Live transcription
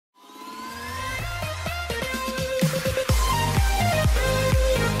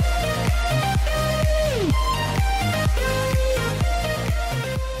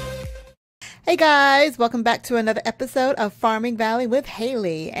Hey guys, welcome back to another episode of Farming Valley with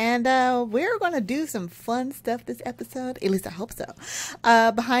Haley. And we're going to do some fun stuff this episode. At least I hope so.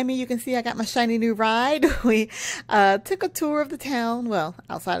 Behind me, you can see I got my shiny new ride. We took a tour of the town. Well,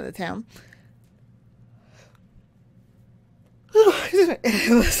 outside of the town. It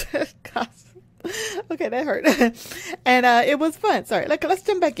was, gosh. Okay, that hurt. And it was fun. Sorry, let's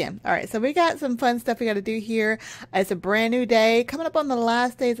jump back in. All right, so we got some fun stuff we got to do here. It's a brand new day coming up on the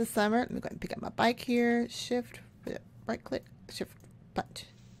last days of summer. Let me go ahead and pick up my bike here. Shift, right click, shift, punch,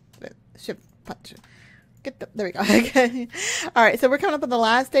 shift, punch. There we go. Okay. All right, so we're coming up on the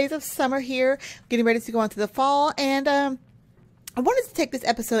last days of summer here, getting ready to go into the fall. And I wanted to take this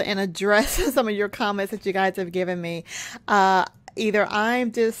episode and address some of your comments that you guys have given me. Either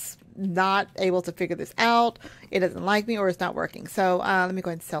I'm just not able to figure this out, it doesn't like me, or it's not working. So let me go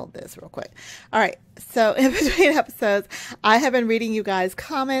ahead and sell this real quick. All right, so in between episodes, I have been reading you guys'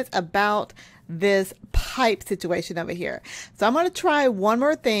 comments about this pipe situation over here. So I'm going to try one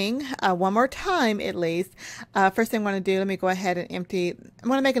more thing, one more time at least. First thing I'm going to do, let me go ahead and empty. I'm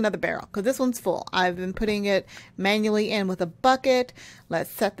going to make another barrel because this one's full. I've been putting it manually in with a bucket.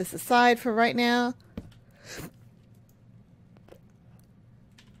 Let's set this aside for right now.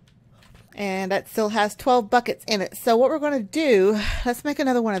 And that still has 12 buckets in it. So what we're going to do, let's make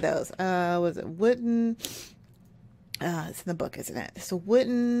another one of those. Was it wooden? It's in the book, isn't it? It's a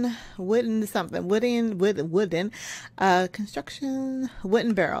wooden something. Wooden, construction,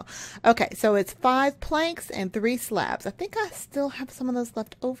 wooden barrel. Okay, so it's 5 planks and 3 slabs. I think I still have some of those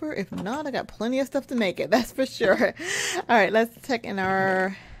left over. If not, I got plenty of stuff to make it. That's for sure. All right, let's check in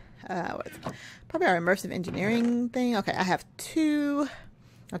our, probably our immersive engineering thing. Okay, I have 2.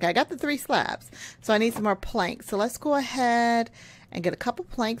 Okay, I got the 3 slabs, so I need some more planks. So let's go ahead and get a couple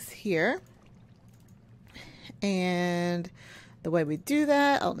planks here. And the way we do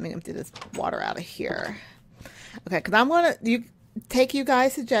that, let me empty this water out of here. Okay, because I'm going to take you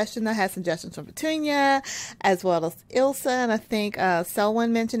guys' suggestions. I had suggestions from Petunia as well as Ilsa, and I think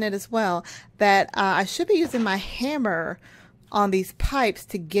Selwyn mentioned it as well, that I should be using my hammer on these pipes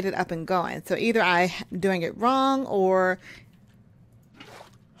to get it up and going. So either I'm doing it wrong or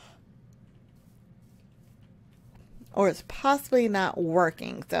it's possibly not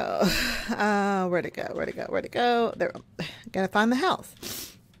working. So, where'd it go? There, gotta find the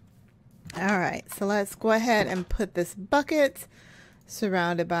house. All right, so let's go ahead and put this bucket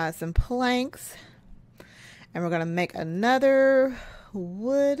surrounded by some planks. And we're gonna make another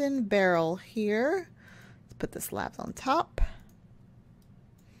wooden barrel here. Let's put the slabs on top.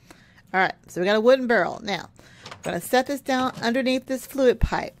 All right, so we got a wooden barrel. Now, I'm gonna set this down underneath this fluid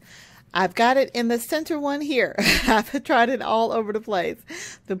pipe. I've got it in the center one here. I've tried it all over the place.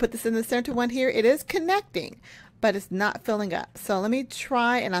 So put this in the center one here. It is connecting, but it's not filling up. So let me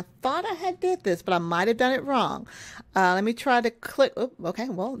try, and I thought I had did this, but I might have done it wrong. Let me try to click. Oh, okay,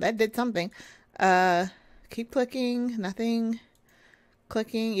 well, that did something. Keep clicking, nothing.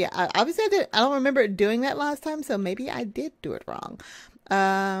 Clicking. Yeah, obviously I did. I don't remember doing that last time, so maybe I did do it wrong.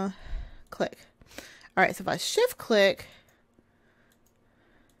 Click. All right, so if I shift click,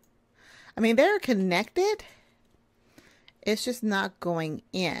 I mean, they're connected. It's just not going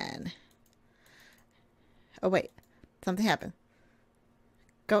in. Oh, wait. Something happened.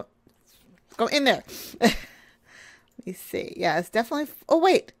 Go in there. Let me see. Yeah, it's definitely... Oh,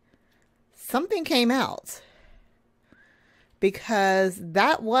 wait. Something came out. Because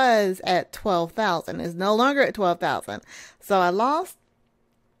that was at 12,000. It's no longer at 12,000. So I lost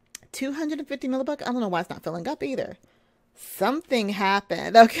 250 millibucks. I don't know why it's not filling up either. Something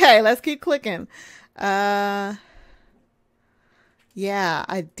happened. Okay, let's keep clicking. Yeah,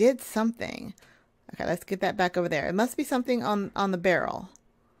 I did something. Okay, let's get that back over there. It must be something on the barrel.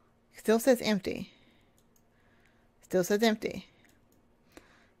 Still says empty. Still says empty.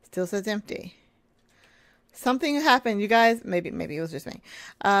 Still says empty. Something happened, you guys. Maybe it was just me.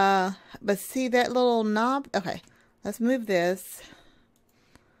 But see that little knob? Okay, let's move this.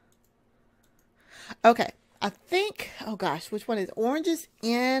 Okay. I think, oh gosh, which one is orange is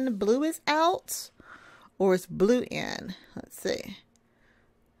in, blue is out, or is blue in? Let's see.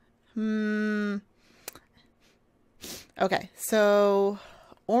 Okay, so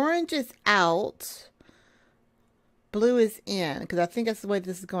orange is out, blue is in, because I think that's the way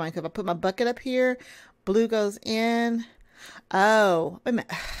this is going. Because if I put my bucket up here, blue goes in. Oh, wait a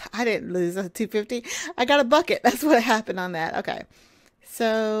minute. I didn't lose a 250. I got a bucket. That's what happened on that. Okay,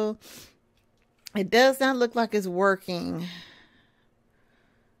 so it does not look like it's working.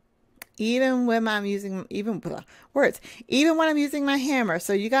 Even when I'm using, even when I'm using my hammer.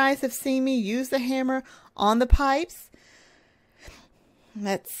 So you guys have seen me use the hammer on the pipes.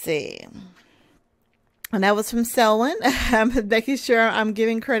 Let's see. And that was from Selwyn. I'm making sure I'm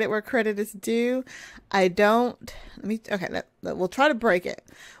giving credit where credit is due. I don't, okay, we'll try to break it.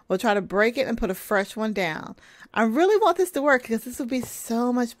 We'll try to break it and put a fresh one down. I really want this to work because this will be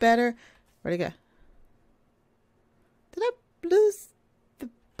so much better. Where'd it go? Did I lose the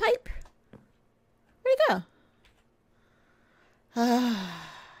pipe? Where'd it go?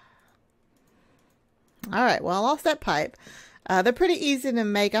 All right, well, I lost that pipe. They're pretty easy to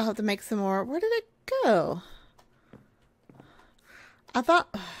make. I'll have to make some more. Where did it go?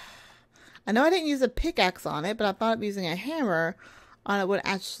 I know I didn't use a pickaxe on it, but I thought using a hammer on it would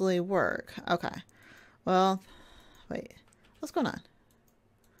actually work. Okay. Well, wait. What's going on?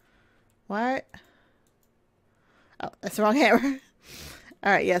 What? Oh, that's the wrong hammer.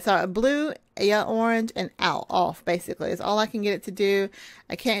 All right, yeah, so blue, yeah, orange, and out, off, basically. It's all I can get it to do.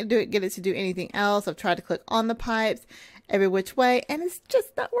 I can't get it to do anything else. I've tried to click on the pipes every which way, and it's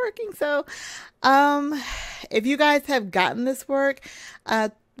just not working. So, if you guys have gotten this work,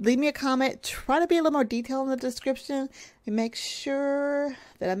 leave me a comment. Try to be a little more detailed in the description and make sure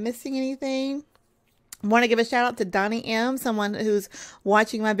that I'm missing anything. I want to give a shout out to Donnie M, someone who's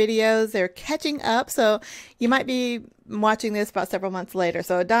watching my videos. They're catching up, so you might be watching this about several months later.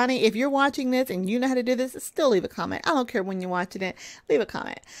 So Donnie, if you're watching this and you know how to do this, still leave a comment. I don't care when you're watching it. Leave a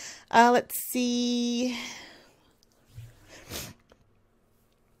comment. Let's see.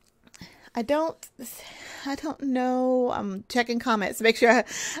 I don't know. I'm checking comments to make sure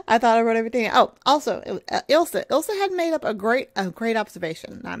I thought I wrote everything. Oh, also, Ilsa had made up a great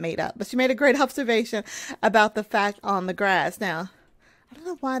observation. Not made up, but she made a great observation about the fact on the grass. Now, I don't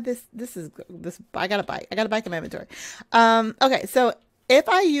know why this. I got a bike. I got a bike in my inventory. Okay, so if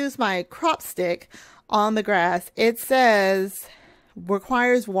I use my crop stick on the grass, it says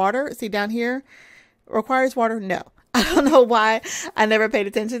requires water. See down here, requires water. No. I don't know why I never paid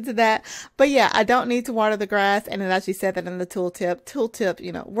attention to that, but yeah, I don't need to water the grass, and it actually said that in the tooltip. Tooltip,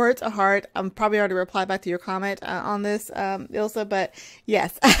 you know, words are hard. I'm probably already replied back to your comment on this, Ilsa, but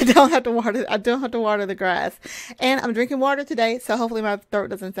yes, I don't have to water the grass, and I'm drinking water today, so hopefully my throat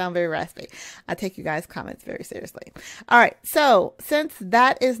doesn't sound very raspy. I take you guys' comments very seriously. All right, so since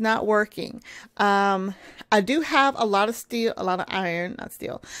that is not working, I do have a lot of iron, not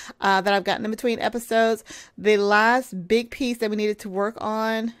steel, that I've gotten in between episodes. The last big piece that we needed to work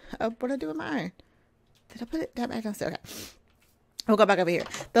on. Oh, what did I do with my iron? Did I put it back downstairs? Okay. We'll go back over here.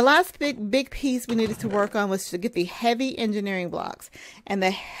 The last big piece we needed to work on was to get the heavy engineering blocks. And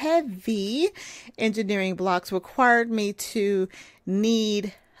the heavy engineering blocks required me to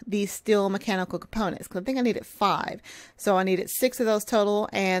need these steel mechanical components, because I think I needed 5. So I needed 6 of those total.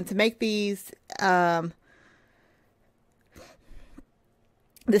 And to make these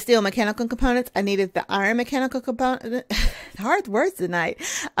the steel mechanical components, I needed the iron mechanical component. Hard words tonight.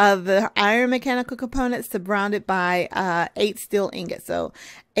 The iron mechanical components surrounded by 8 steel ingots. So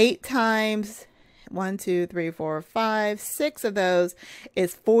 8 times 1, 2, 3, 4, 5, 6 of those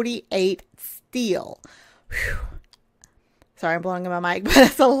is 48 steel. Whew. Sorry, I'm blowing in my mic, but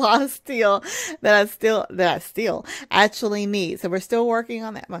that's a lot of steel that I actually need. So we're still working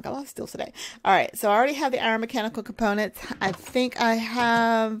on that. I got a lot of steel today. All right, so I already have the iron mechanical components. I think I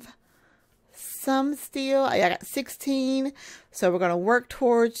have some steel. I got 16. So we're going to work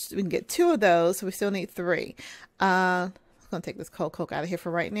towards, we can get 2 of those. So we still need 3. I'm going to take this cold coke out of here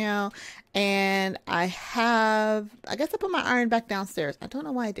for right now. And I guess I put my iron back downstairs. I don't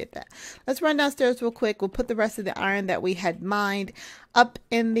know why I did that. Let's run downstairs real quick. We'll put the rest of the iron that we had mined up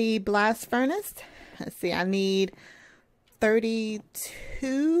in the blast furnace. Let's see, I need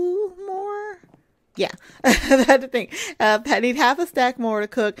 32 more. Yeah, that's the thing. I need half a stack more to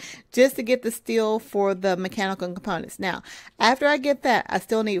cook just to get the steel for the mechanical components. Now, after I get that, I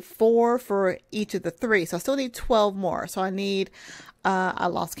still need 4 for each of the 3. So I still need 12 more. So I need, I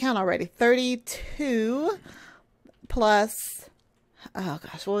lost count already, 32 plus, oh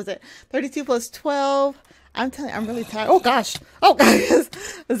gosh, what was it? 32 plus 12. I'm telling you, I'm really tired. Oh gosh. Oh gosh.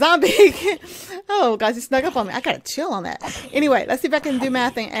 Zombie. Oh gosh, he snuck up on me. I gotta chill on that. Anyway, let's see if I can do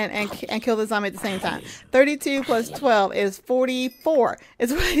math and kill the zombie at the same time. 32 plus 12 is 44.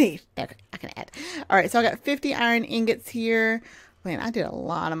 Is what I need. Okay, I can add. All right, so I got 50 iron ingots here. Man, I did a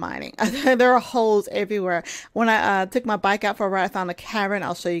lot of mining. There are holes everywhere. When I took my bike out for a ride, I found a cavern.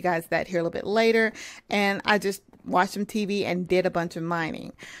 I'll show you guys that here a little bit later. And I just watched some TV and did a bunch of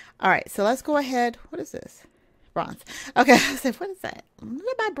mining. All right, so let's go ahead. What is this? Bronze. Okay, I said, what is that? What did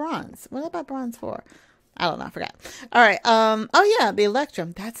I buy bronze? What did I buy bronze for? I don't know. I forgot. All right. Oh yeah, the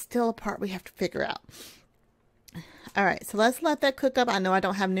electrum. That's still a part we have to figure out. All right, so let's let that cook up. I know I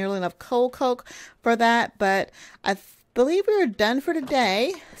don't have nearly enough cold coke for that, but I believe we are done for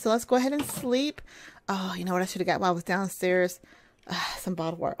today. So let's go ahead and sleep. Oh, you know what I should have got while I was downstairs? Some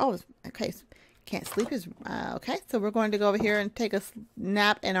bottled water. Oh, okay. Can't sleep is okay. So we're going to go over here and take a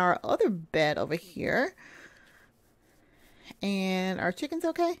nap in our other bed over here. And our chicken's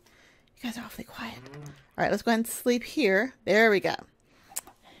okay? You guys are awfully quiet. All right, let's go ahead and sleep here. There we go.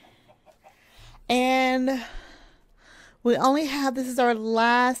 And we only have, this is our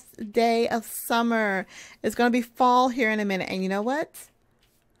last day of summer. It's going to be fall here in a minute. And you know what?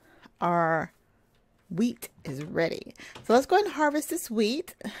 Our wheat is ready. So let's go ahead and harvest this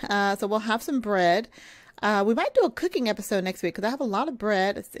wheat. So we'll have some bread. We might do a cooking episode next week because I have a lot of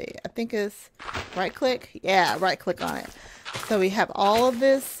bread. Let's see. I think it's right click. Yeah, right click on it. So we have all of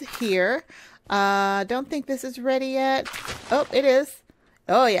this here. Don't think this is ready yet. Oh, it is.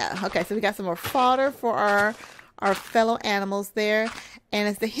 Oh yeah. Okay, so we got some more fodder for our fellow animals there. And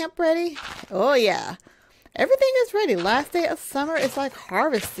is the hemp ready? Oh yeah. Everything is ready. Last day of summer. It's like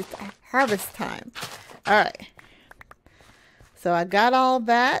harvest. It's harvest time. All right. So I got all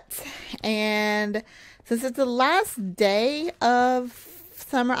that. And since it's the last day of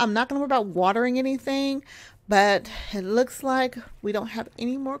summer, I'm not going to worry about watering anything. But it looks like we don't have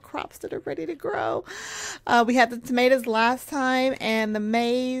any more crops that are ready to grow. We had the tomatoes last time. And the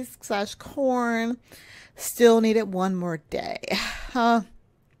maize / corn still needed one more day. Oh,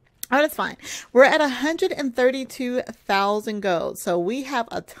 that's fine. We're at 132,000 gold. So we have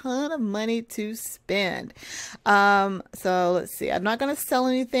a ton of money to spend. So let's see. I'm not going to sell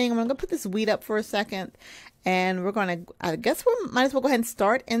anything. I'm going to put this wheat up for a second. And we're going to, I guess we might as well go ahead and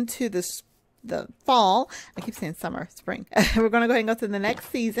start into the fall. I keep saying summer, spring. We're going to go ahead and go to the next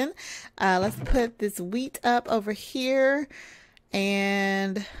season. Let's put this wheat up over here.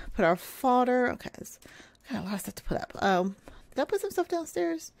 And put our fodder. Okay. Got a lot of stuff to put up. Did I put some stuff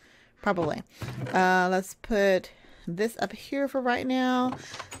downstairs? Probably. Let's put this up here for right now.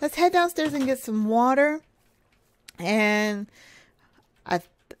 Let's head downstairs and get some water. And I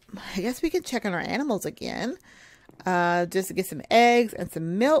guess we can check on our animals again. Just to get some eggs and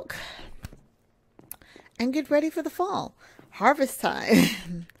some milk. And get ready for the fall. Harvest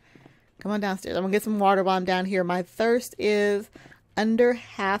time. Come on downstairs. I'm going to get some water while I'm down here. My thirst is under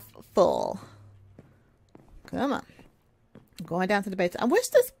half full. Come on. Going down to the base. I wish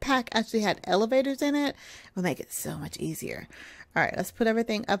this pack actually had elevators in it. It would make it so much easier. All right, let's put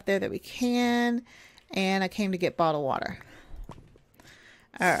everything up there that we can. And I came to get bottled water.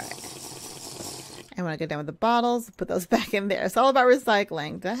 All right. And when I get done with the bottles, put those back in there. It's all about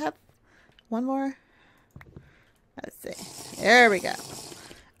recycling. Do I have one more? Let's see. There we go.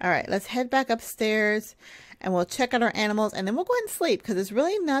 All right, let's head back upstairs. And we'll check out our animals, and then we'll go ahead and sleep because there's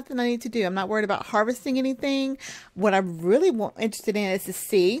really nothing I need to do. I'm not worried about harvesting anything. What I'm really interested in is to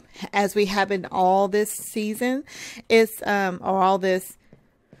see, as we have in all this season, is or all this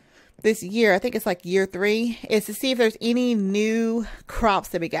year. I think it's like year 3. Is to see if there's any new crops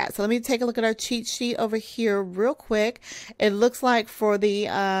that we got. So let me take a look at our cheat sheet over here real quick. It looks like for the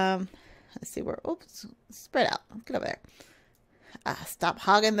let's see where. Oops, spread out. Get over there. Stop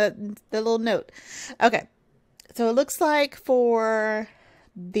hogging the little note. Okay. So it looks like for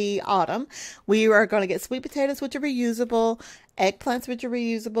the autumn, we are going to get sweet potatoes, which are reusable, eggplants, which are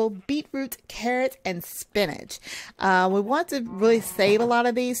reusable, beetroot, carrots, and spinach. We want to really save a lot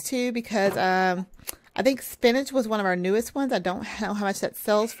of these too because I think spinach was one of our newest ones. I don't know how much that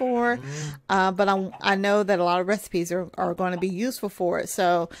sells for, but I know that a lot of recipes are going to be useful for it.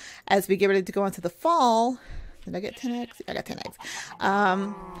 So as we get ready to go into the fall, did I get 10 eggs? I got 10 eggs.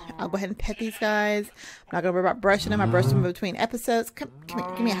 I'll go ahead and pet these guys. I'm not going to worry about brushing them. I brush them between episodes. Come here.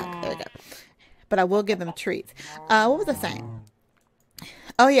 Give me a hug. There we go. But I will give them treats. What was I saying?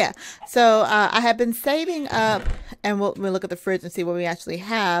 Oh, yeah. So I have been saving up, and we'll look at the fridge and see what we actually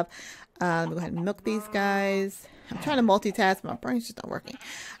have. Let me go ahead and milk these guys. I'm trying to multitask. My brain's just not working.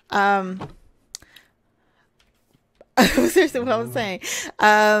 Seriously, what I was saying.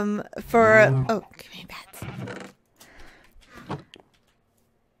 Oh, give me that.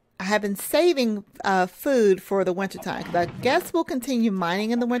 I have been saving food for the wintertime because I guess we'll continue mining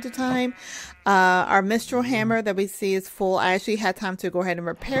in the wintertime. Our Mistral hammer that we see is full. I actually had time to go ahead and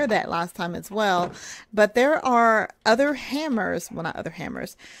repair that last time as well. But there are other hammers, well, not other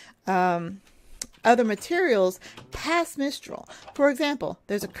hammers, other materials past Mistral. For example,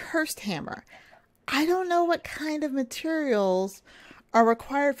 there's a cursed hammer. I don't know what kind of materials are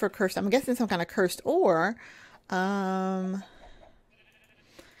required for cursed. I'm guessing some kind of cursed ore. It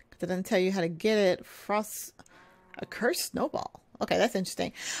doesn't tell you how to get it. A cursed snowball. Okay, that's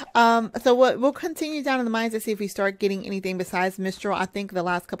interesting. So we'll continue down in the mines to see if we start getting anything besides Mistral. I think the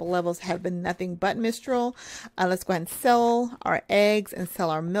last couple levels have been nothing but Mistral. Let's go ahead and sell our eggs and sell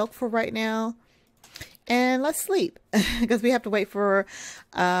our milk for right now. and let's sleep because we have to wait for,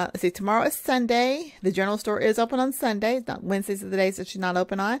 let's see, tomorrow is Sunday. The general store is open on Sunday. It's not Wednesdays are the days that she's not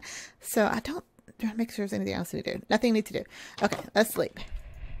open on. So I don't make sure there's anything else to do. Nothing need to do. Okay, let's sleep.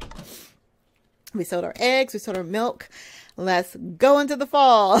 We sold our eggs. We sold our milk. Let's go into the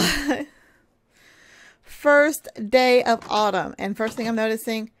fall. First day of autumn. And first thing I'm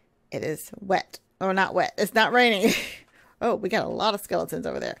noticing, it is wet. Or not wet. It's not raining. Oh, we got a lot of skeletons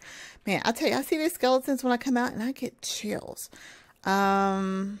over there. Man, I'll tell you, I see these skeletons when I come out and I get chills.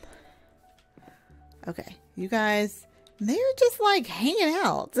 Okay, you guys, they're just like hanging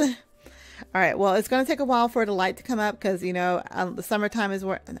out. All right, well, it's going to take a while for the light to come up because, you know, the summertime is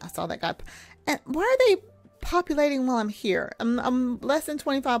where I saw that guy. And why are they populating while I'm here? I'm less than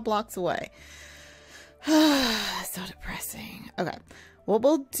 25 blocks away. So depressing. Okay, what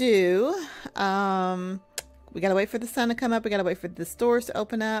we'll do, we got to wait for the sun to come up. We got to wait for the stores to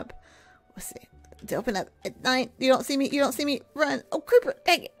open up. Let's see. To open up at 9. You don't see me. You don't see me. Run. Oh, creeper.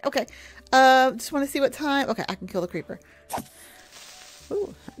 Dang it. Okay. Just want to see what time. Okay, I can kill the creeper.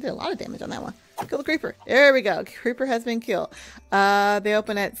 Ooh, I did a lot of damage on that one. Kill the creeper. There we go. Creeper has been killed. They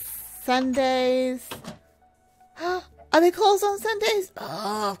open at Sundays. Are they closed on Sundays?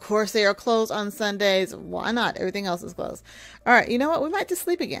 Oh, of course they are closed on Sundays. Why not? Everything else is closed. All right. You know what? We might just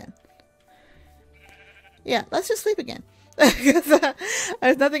sleep again. Yeah, let's just sleep again.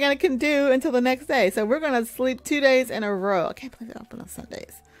 There's nothing I can do until the next day. So we're going to sleep 2 days in a row. I can't believe they open on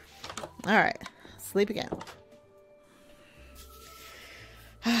Sundays. All right. Sleep again.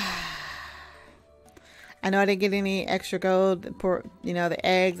 I know I didn't get any extra gold for, you know, the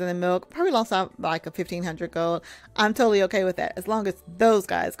eggs and the milk. Probably lost out like a 1,500 gold. I'm totally okay with that as long as those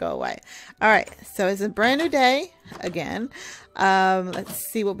guys go away. All right. So it's a brand new day again.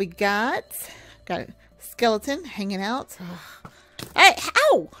 Let's see what we got. Got a skeleton hanging out. Hey,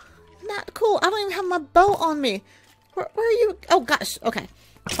 ow! Not cool. I don't even have my bow on me. Where are you? Oh, gosh. Okay.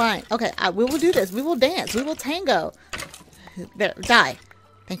 Fine. Okay. We will do this. We will dance. We will tango. There. Die.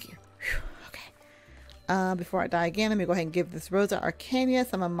 Thank you. Whew. Okay. Before I die again, let me go ahead and give this Rosa Arcania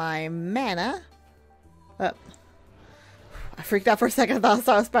some of my mana. I freaked out for a second. I thought I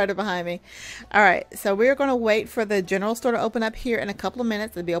saw a spider behind me. All right. So we're going to wait for the general store to open up here in a couple of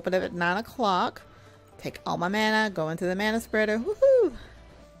minutes. It'll be open up at 9 o'clock. Take all my mana, go into the mana spreader. Woohoo!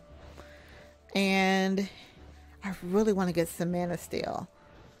 And I really want to get some mana steel.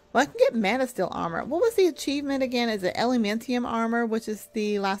 Well, I can get mana steel armor. What was the achievement again? Is it Elementium armor, which is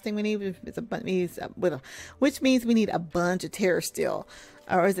the last thing we need? Which means we need a bunch of Terra steel.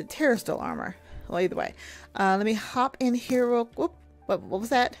 Or is it Terra steel armor? Well, either way. Let me hop in here real quick. What was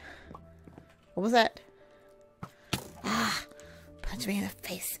that? What was that? Ah, punch me in the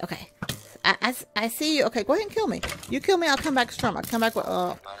face. Okay. I see you. Okay, go ahead and kill me. You kill me, I'll come back strong. I'll come back with,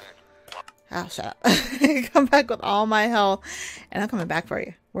 oh, shut up. Come back with all my health. And I'm coming back for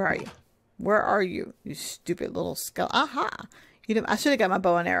you. Where are you? Where are you? You stupid little skeleton. Aha. I should have got my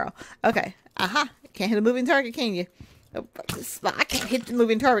bow and arrow. Okay. Aha. Can't hit a moving target, can you? Oh, I can't hit the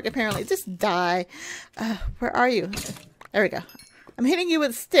moving target, apparently. Just die. Where are you? There we go. I'm hitting you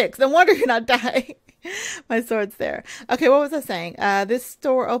with sticks. No wonder you're not dying. My sword's there. Okay, what was I saying? This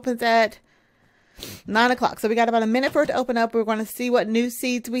store opens at 9 o'clock. So we got about a minute for it to open up. We're going to see what new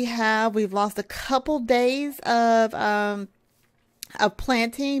seeds we have. We've lost a couple days of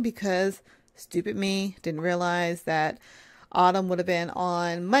planting because stupid me didn't realize that autumn would have been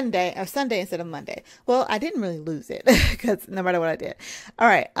on Monday or Sunday instead of Monday. Well, I didn't really lose it because no matter what I did. All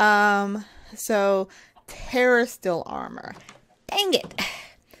right. So Terra steel armor. Dang it.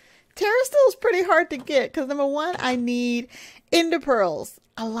 Terra steel is pretty hard to get because number one, I need ender pearls.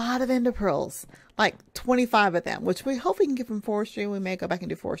 A lot of ender pearls. Like 25 of them, which we hope we can get from forestry. We may go back and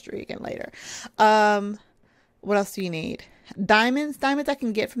do forestry again later. What else do you need? Diamonds. Diamonds I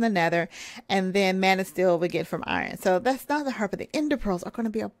can get from the nether. And then mana steel we get from iron. So that's not the hard, but the ender pearls are going to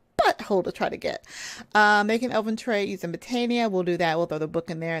be a butthole to try to get. Make an elven trade using Botania. We'll do that. We'll throw the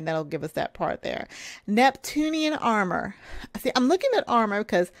book in there and that'll give us that part there. Neptunian armor. See, I'm looking at armor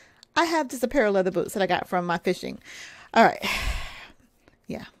because I have just a pair of leather boots that I got from my fishing. All right.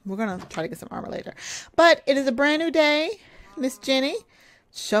 Yeah, we're going to try to get some armor later. But it is a brand new day, Miss Jenny.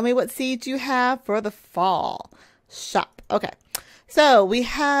 Show me what seeds you have for the fall. Shop. Okay. So we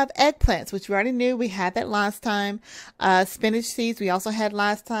have eggplants, which we already knew. We had that last time. Spinach seeds we also had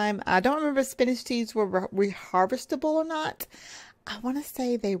last time. I don't remember if spinach seeds were reharvestable or not. I want to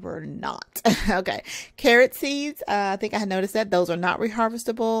say they were not. Okay. Carrot seeds. I think I had noticed that those are not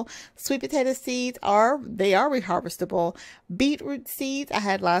reharvestable. Sweet potato seeds are reharvestable. Beetroot seeds I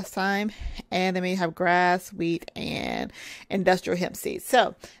had last time. And then we have grass, wheat, and industrial hemp seeds.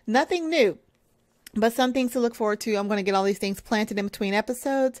 So nothing new. But some things to look forward to. I'm going to get all these things planted in between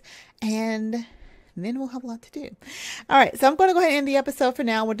episodes, and then we'll have a lot to do. All right, so I'm going to go ahead and end the episode for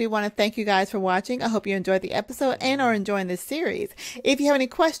now. We do want to thank you guys for watching. I hope you enjoyed the episode and are enjoying this series. If you have any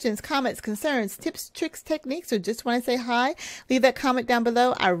questions, comments, concerns, tips, tricks, techniques, or just want to say hi, leave that comment down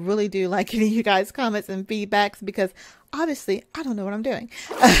below. I really do like getting you guys' comments and feedbacks because obviously, I don't know what I'm doing.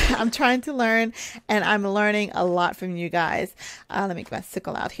 I'm trying to learn, and I'm learning a lot from you guys. Let me get my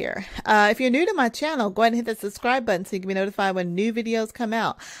sickle out here. If you're new to my channel, go ahead and hit the subscribe button so you can be notified when new videos come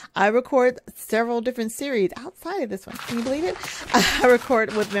out. I record several different series outside of this one. Can you believe it? I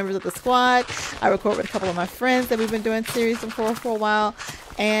record with members of the squad. I record with a couple of my friends that we've been doing series for a while,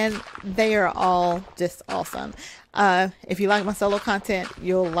 and they are all just awesome. If you like my solo content,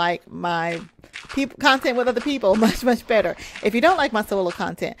 you'll like my content with other people much better. If you don't like my solo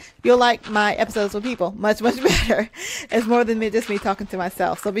content, you'll like my episodes with people much better. It's more than just me talking to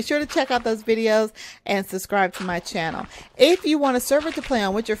myself. So be sure to check out those videos and subscribe to my channel. If you want a server to play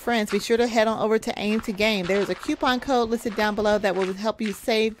on with your friends, be sure to head on over to Aim to Game. There's a coupon code listed down below that will help you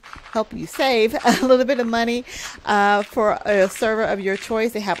save a little bit of money for a server of your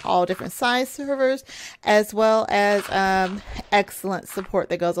choice. They have all different size servers, as well as excellent support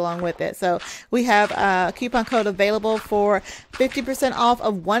that goes along with it. So we have a coupon code available for 50% off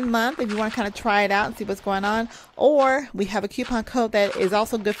of 1 month if you want to kind of try it out and see what's going on. Or we have a coupon code that is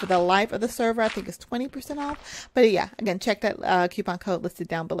also good for the life of the server. I think it's 20% off. But yeah, again, check that coupon code listed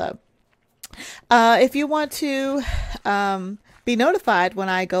down below. If you want to be notified when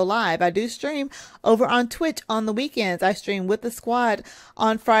I go live, I do stream over on Twitch on the weekends. I stream with the squad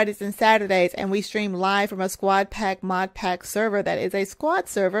on Fridays and Saturdays, and we stream live from a Squad Pack Mod Pack server that is a squad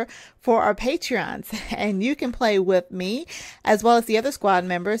server for our Patreons. And you can play with me as well as the other squad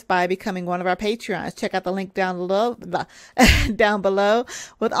members by becoming one of our Patreons. Check out the link down below, down below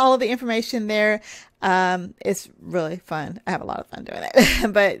with all of the information there. It's really fun. I have a lot of fun doing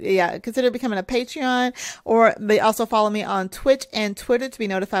it. But yeah, consider becoming a Patreon, or they also follow me on Twitch and Twitter to be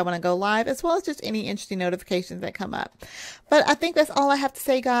notified when I go live, as well as just any interesting notifications that come up. But I think that's all I have to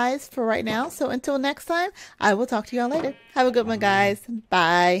say, guys, for right now. So until next time, I will talk to y'all later. Have a good one, guys.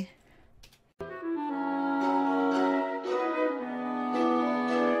 Bye.